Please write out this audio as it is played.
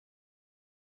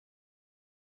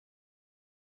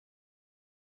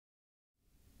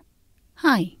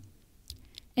Hi.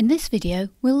 In this video,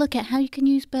 we'll look at how you can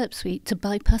use Burp Suite to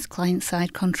bypass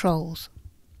client-side controls.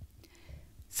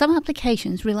 Some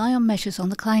applications rely on measures on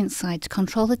the client side to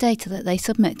control the data that they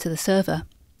submit to the server.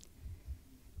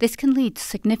 This can lead to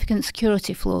significant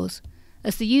security flaws,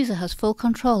 as the user has full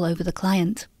control over the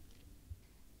client.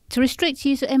 To restrict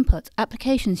user input,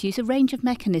 applications use a range of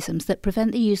mechanisms that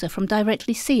prevent the user from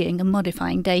directly seeing and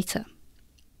modifying data.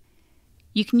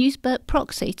 You can use Burp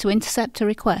Proxy to intercept a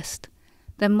request,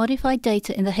 then modify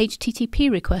data in the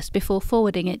HTTP request before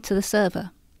forwarding it to the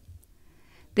server.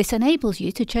 This enables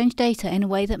you to change data in a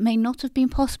way that may not have been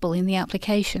possible in the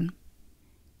application.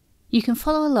 You can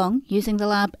follow along using the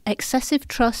lab Excessive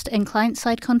Trust in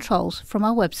Client-Side Controls from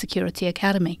our Web Security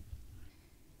Academy.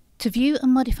 To view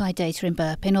and modify data in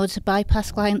Burp in order to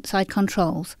bypass client-side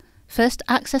controls, first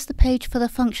access the page for the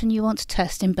function you want to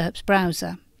test in Burp's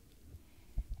browser.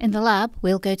 In the lab,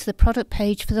 we'll go to the product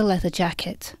page for the leather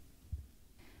jacket.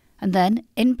 And then,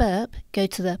 in Burp, go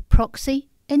to the Proxy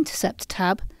Intercept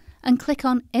tab and click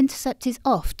on Intercept is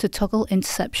off to toggle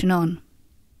interception on.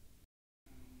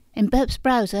 In Burp's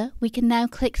browser, we can now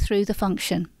click through the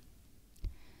function.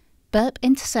 Burp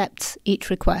intercepts each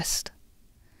request.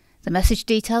 The message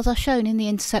details are shown in the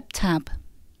Intercept tab.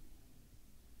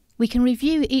 We can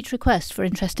review each request for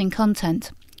interesting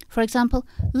content. For example,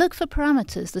 look for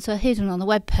parameters that are hidden on the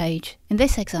web page. In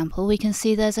this example, we can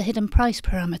see there's a hidden price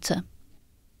parameter.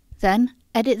 Then,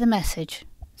 edit the message.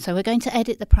 So we're going to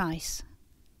edit the price.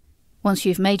 Once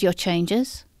you've made your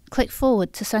changes, click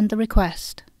forward to send the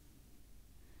request.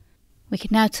 We can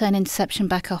now turn interception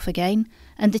back off again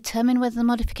and determine whether the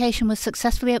modification was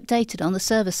successfully updated on the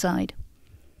server side.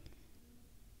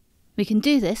 We can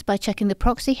do this by checking the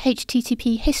Proxy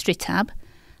HTTP History tab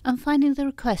and finding the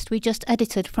request we just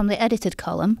edited from the Edited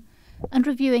column and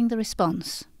reviewing the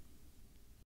response.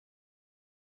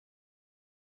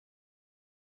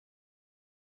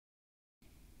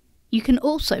 You can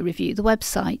also review the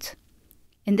website.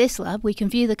 In this lab, we can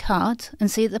view the cart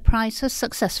and see that the price has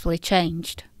successfully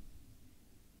changed.